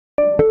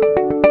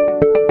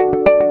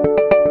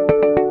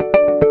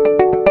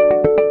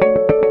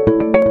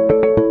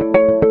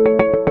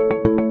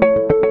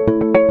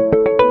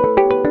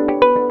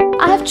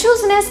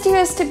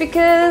STUST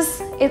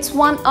because it's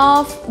one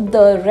of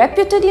the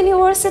reputed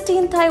university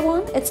in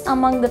Taiwan. It's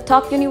among the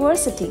top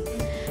university.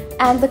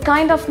 And the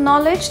kind of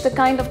knowledge, the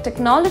kind of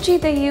technology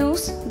they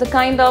use, the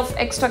kind of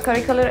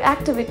extracurricular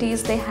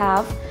activities they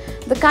have,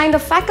 the kind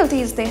of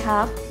faculties they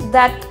have,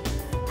 that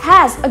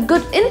has a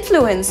good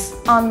influence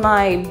on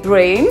my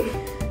brain.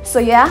 So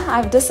yeah,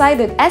 I've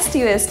decided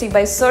STUST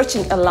by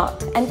searching a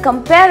lot and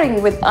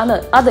comparing with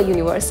other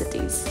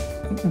universities.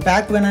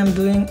 Back when I'm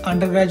doing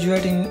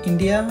undergraduate in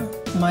India,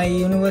 my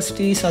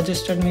university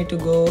suggested me to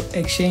go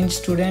exchange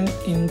student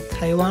in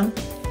Taiwan.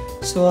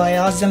 So I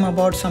asked them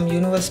about some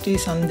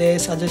universities and they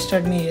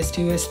suggested me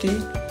STUST.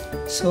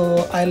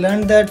 So I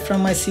learned that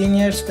from my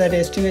seniors that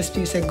STUST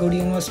is a good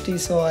university,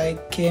 so I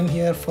came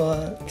here for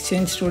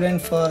exchange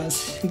student for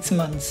 6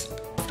 months.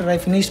 After I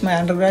finished my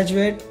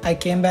undergraduate, I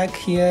came back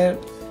here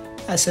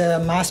as a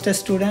master's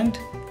student,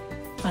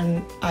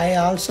 and I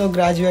also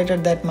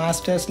graduated that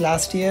master's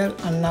last year,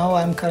 and now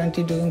I'm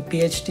currently doing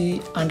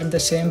PhD under the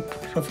same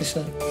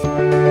professor.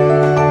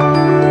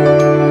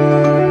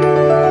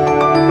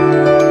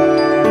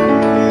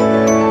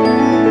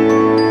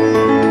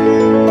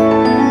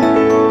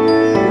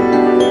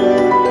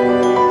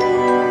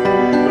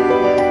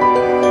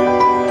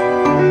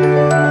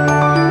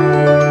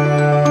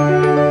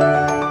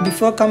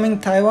 Before coming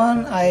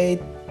Taiwan, I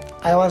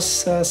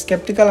was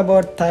skeptical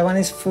about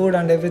Taiwanese food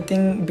and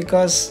everything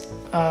because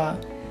I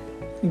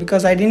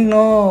didn't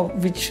know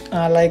which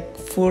like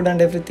food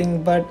and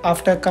everything. But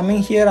after coming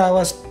here, I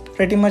was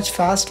pretty much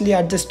fastly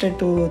adjusted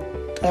to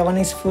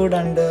Taiwanese food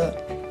and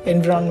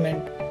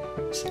environment.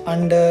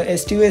 And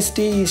STUST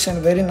is a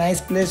very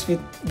nice place with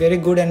very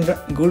good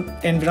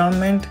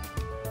environment.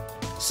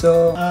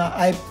 So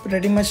I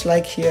pretty much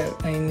like here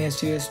in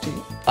STUST.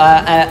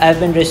 I've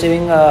been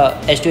receiving a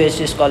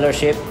STUST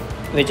scholarship,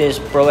 which is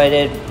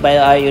provided by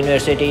our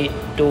university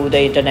to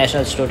the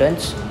international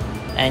students.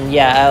 And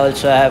yeah, I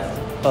also have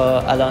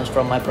allowance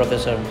from my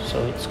professor,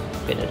 so it's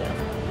good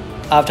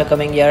enough. After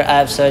coming here, I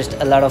have searched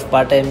a lot of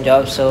part-time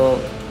jobs, so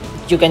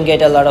you can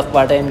get a lot of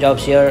part-time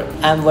jobs here.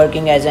 I'm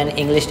working as an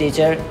English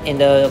teacher in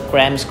the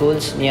cram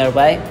schools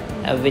nearby,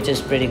 which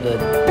is pretty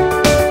good.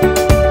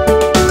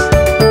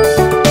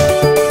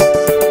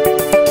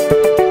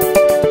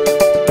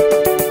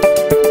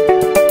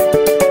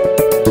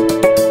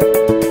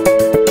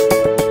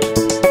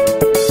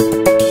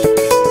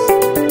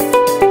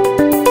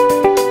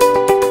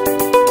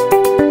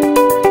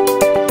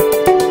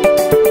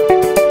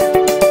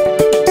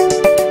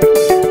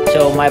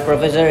 My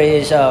professor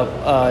is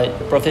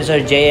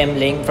Professor J.M.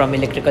 Ling from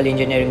Electrical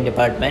Engineering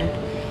Department,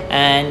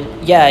 and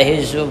yeah,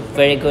 he's a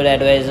very good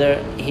advisor.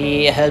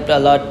 He helped a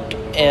lot.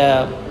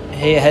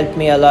 He helped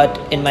me a lot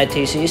in my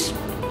thesis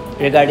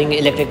regarding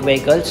electric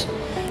vehicles,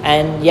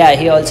 and yeah,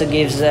 he also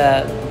gives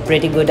a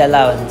pretty good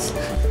allowance.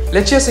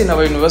 Lectures in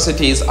our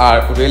universities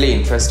are really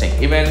interesting.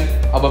 Even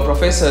our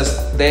professors,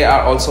 they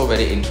are also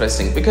very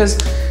interesting because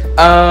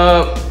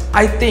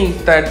I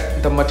think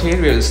that the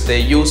materials they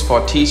use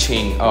for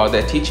teaching or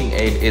their teaching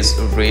aid is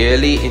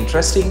really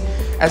interesting,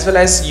 as well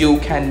as you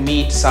can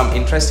meet some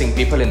interesting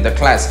people in the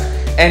class.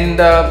 And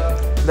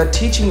the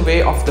teaching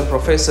way of the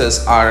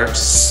professors are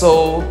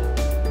so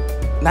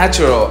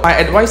natural. My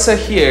advisor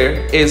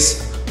here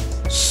is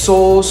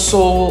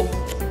so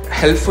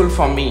helpful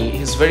for me.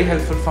 He's very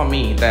helpful for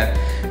me that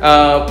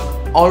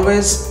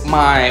always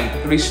my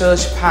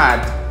research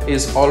path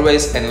is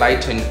always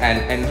enlightened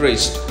and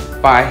enriched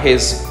by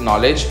his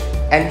knowledge,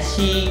 and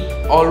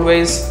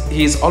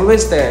he's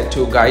always there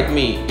to guide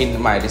me in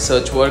my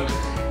research work.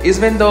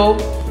 Even though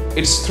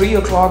it's 3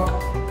 o'clock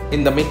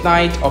in the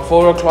midnight or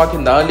 4 o'clock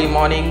in the early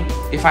morning,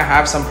 if I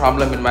have some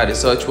problem in my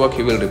research work,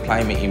 he will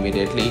reply me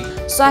immediately.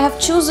 So I have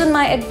chosen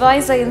my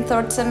advisor in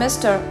 3rd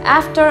semester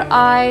after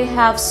I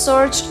have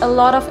searched a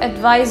lot of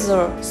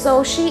advisor.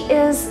 So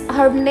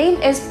her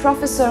name is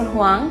Professor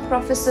Huang,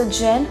 Professor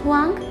Jen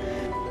Huang.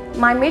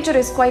 My major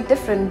is quite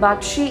different,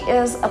 but she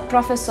is a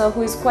professor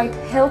who is quite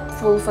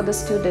helpful for the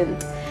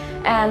student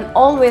and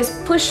always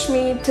push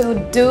me to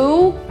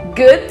do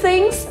good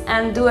things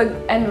and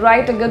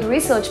write a good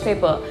research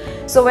paper.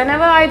 So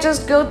whenever I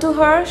just go to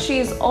her, she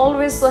is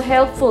always so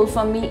helpful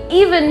for me.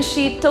 Even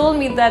she told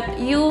me that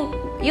you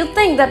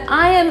think that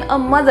I am a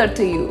mother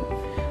to you.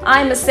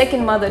 I am a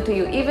second mother to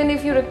you. Even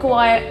if you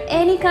require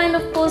any kind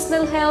of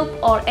personal help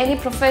or any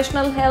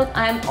professional help,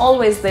 I am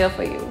always there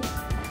for you.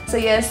 So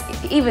yes,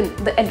 even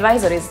the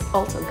advisor is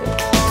also good.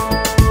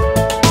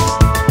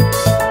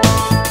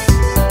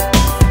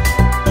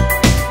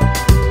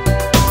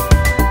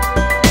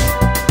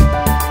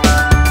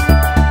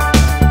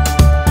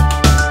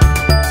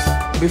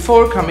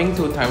 Before coming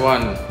to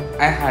Taiwan,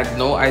 I had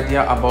no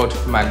idea about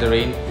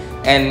Mandarin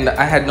and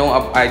I had no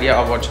idea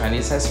about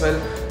Chinese as well.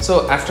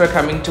 So after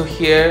coming to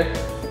here,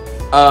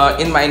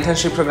 in my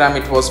internship program,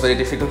 it was very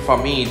difficult for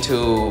me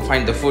to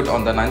find the food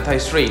on the Nantai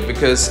street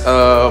because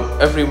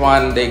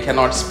everyone, they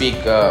cannot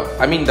speak,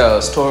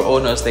 the store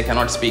owners, they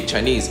cannot speak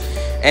Chinese.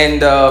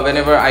 And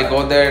whenever I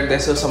go there, they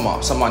say, 什么,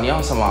什么,你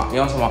要什么,你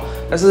要什么.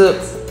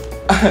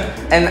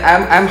 and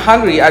I'm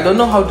hungry. I don't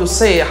know how to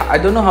say. I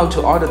don't know how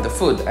to order the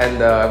food.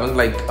 And I was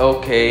like,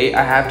 okay,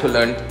 I have to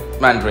learn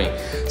Mandarin.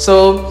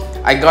 So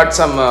I got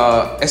some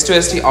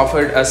S2ST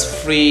offered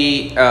us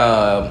free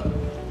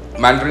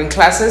Mandarin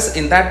classes.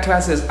 In that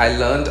classes, I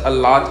learned a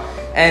lot.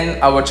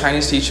 And our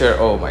Chinese teacher,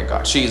 oh my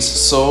God, she is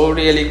so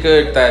really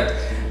good that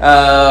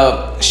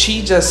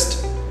she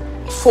just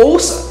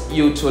force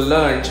you to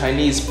learn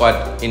Chinese,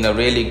 but in a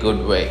really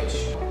good way.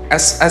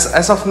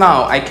 As of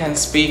now, I can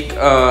speak.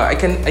 I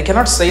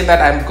cannot say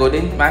that I'm good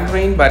in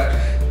Mandarin, but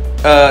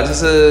就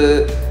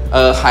是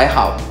还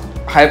好，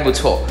还不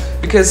错。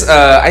Because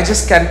I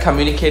just can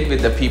communicate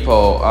with the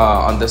people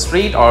on the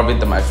street or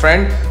with my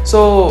friend.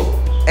 So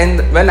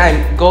and when I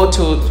go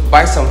to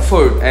buy some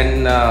food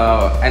and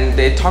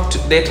they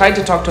try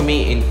to talk to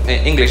me in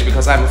English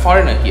because I'm a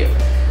foreigner here.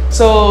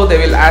 So they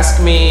will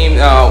ask me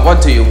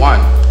what do you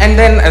want? And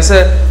then I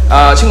said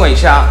请问一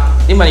下，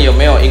你们有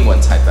没有英文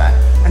菜单？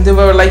 And they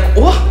were like,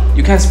 "What?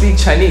 You can speak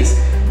Chinese?"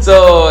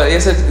 So I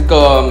said,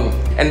 "Go."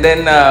 And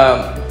then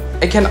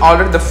I can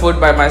order the food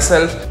by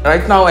myself.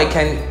 Right now, I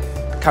can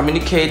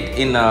communicate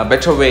in a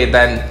better way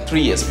than 3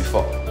 years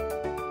before.